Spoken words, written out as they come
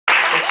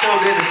It's so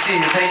good to see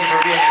you. Thank you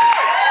for being here.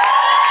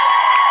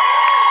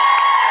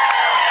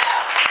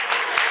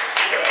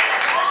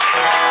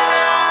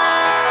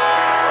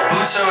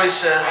 Boots always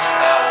says,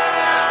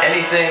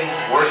 anything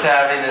worth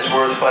having is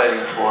worth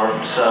fighting for,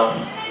 so.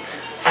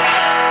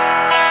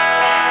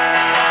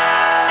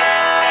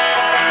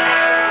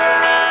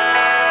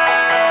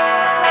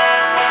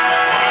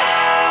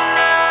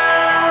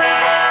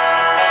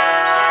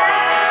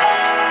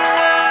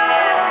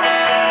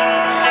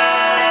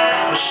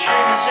 The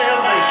streams in a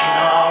vacant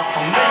hall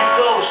from many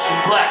ghosts and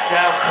blacked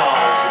out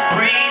cars. It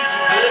breeds a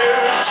bitter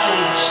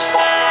taste.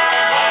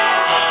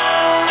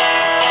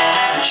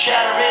 The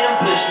chattering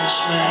of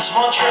businessmen,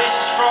 small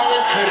traces from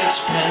the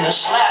critics' pen. They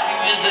slap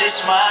you as they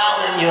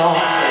smile in your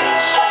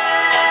face.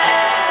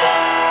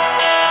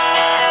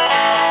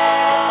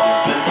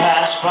 We've been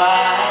passed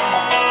by,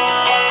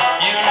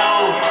 you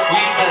know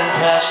we've been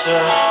passed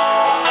up,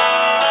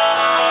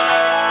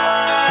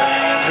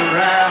 banged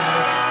around,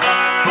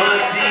 but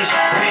these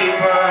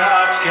paper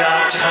hearts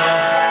got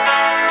tough.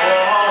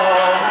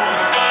 Oh,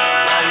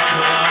 like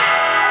a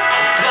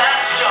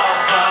Glassjaw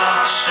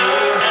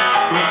Boxer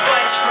who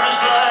fights for his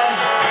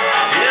life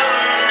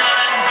every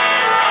night,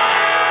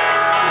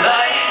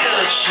 like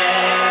a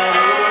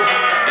shadow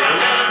in a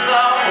living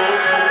thought,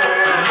 hopeful,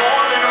 but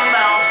more than a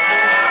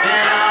mouthful.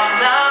 And I'm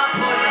not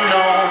putting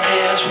on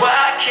airs. Why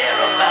I care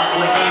about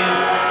what you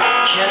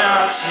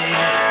cannot see.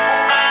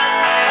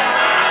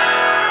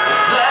 The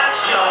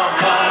Glassjaw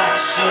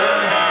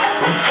Boxer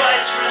who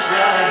fights for his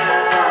life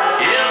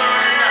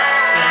every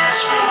night.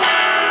 That's me.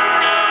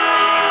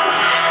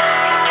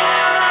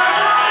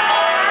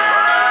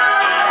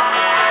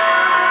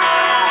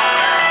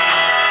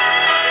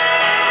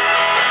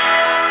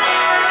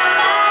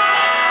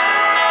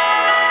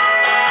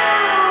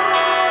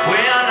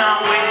 We're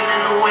not waiting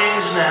in the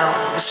wings now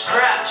for the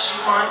scraps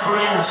of my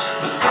brains.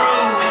 We're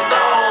through with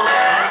all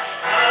that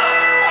stuff.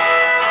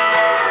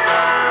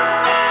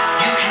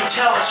 You can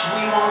tell us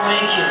we won't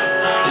make it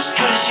as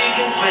good as you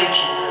can fake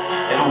it,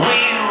 and we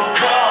will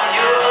call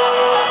your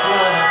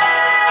bluff.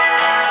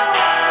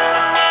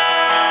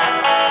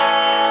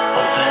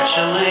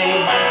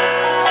 Eventually,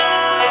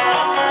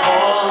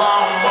 all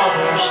our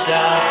mothers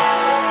die.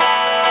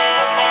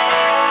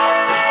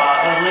 The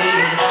father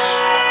leaves,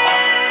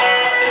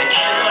 and the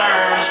kid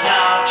learns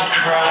not to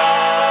cry.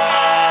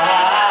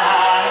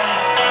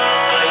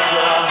 Like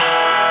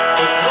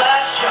the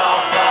Glassjaw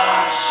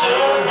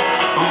Boxer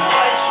who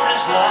fights for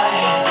his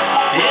life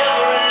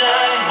every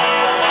night,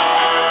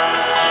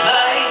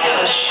 like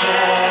a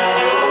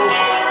shadow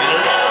in a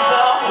living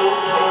thought,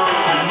 hopeful,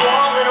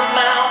 more than a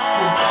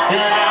mouthful.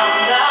 And I'm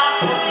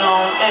not putting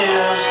on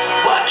airs.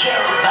 Why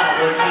care about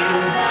what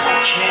you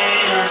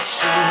can't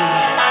see?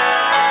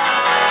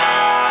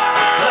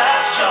 The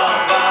Glassjaw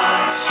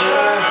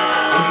Boxer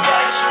who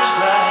fights for his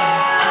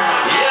life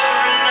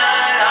every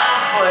night.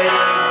 I'm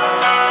fighting.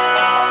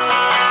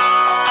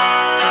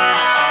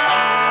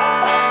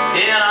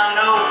 And I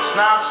know it's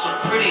not so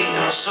pretty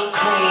nor so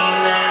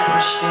clean and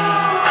pristine,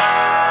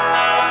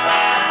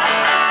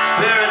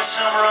 buried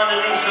somewhere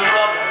underneath the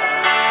rubble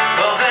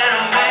of an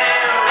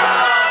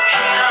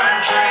American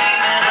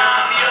dream. And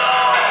I'm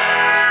your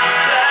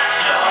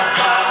Glassjaw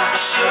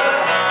Boxer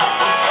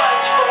who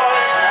fights for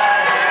his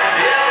life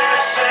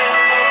every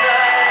single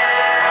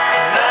night,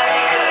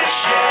 like a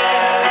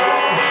shadow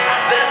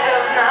that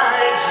does not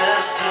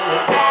exist till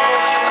it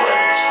pulls you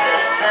with its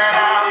fists. And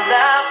I'm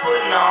not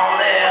putting on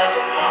airs.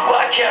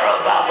 Why care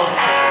about the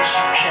things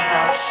you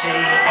cannot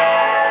see?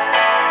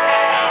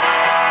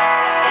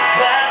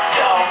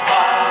 Glassjaw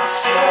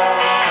Boxer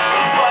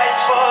who fights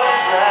for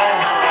his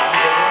life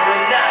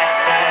every night.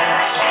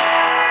 That's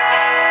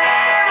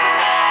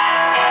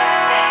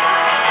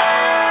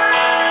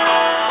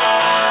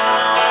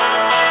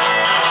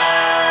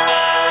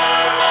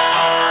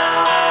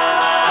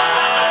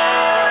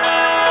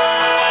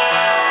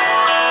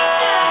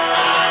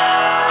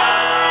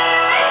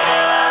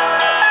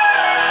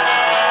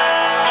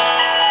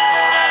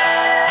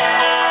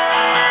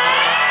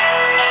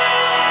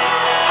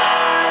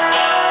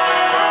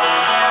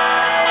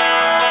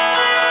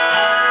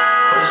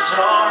it's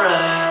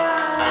alright.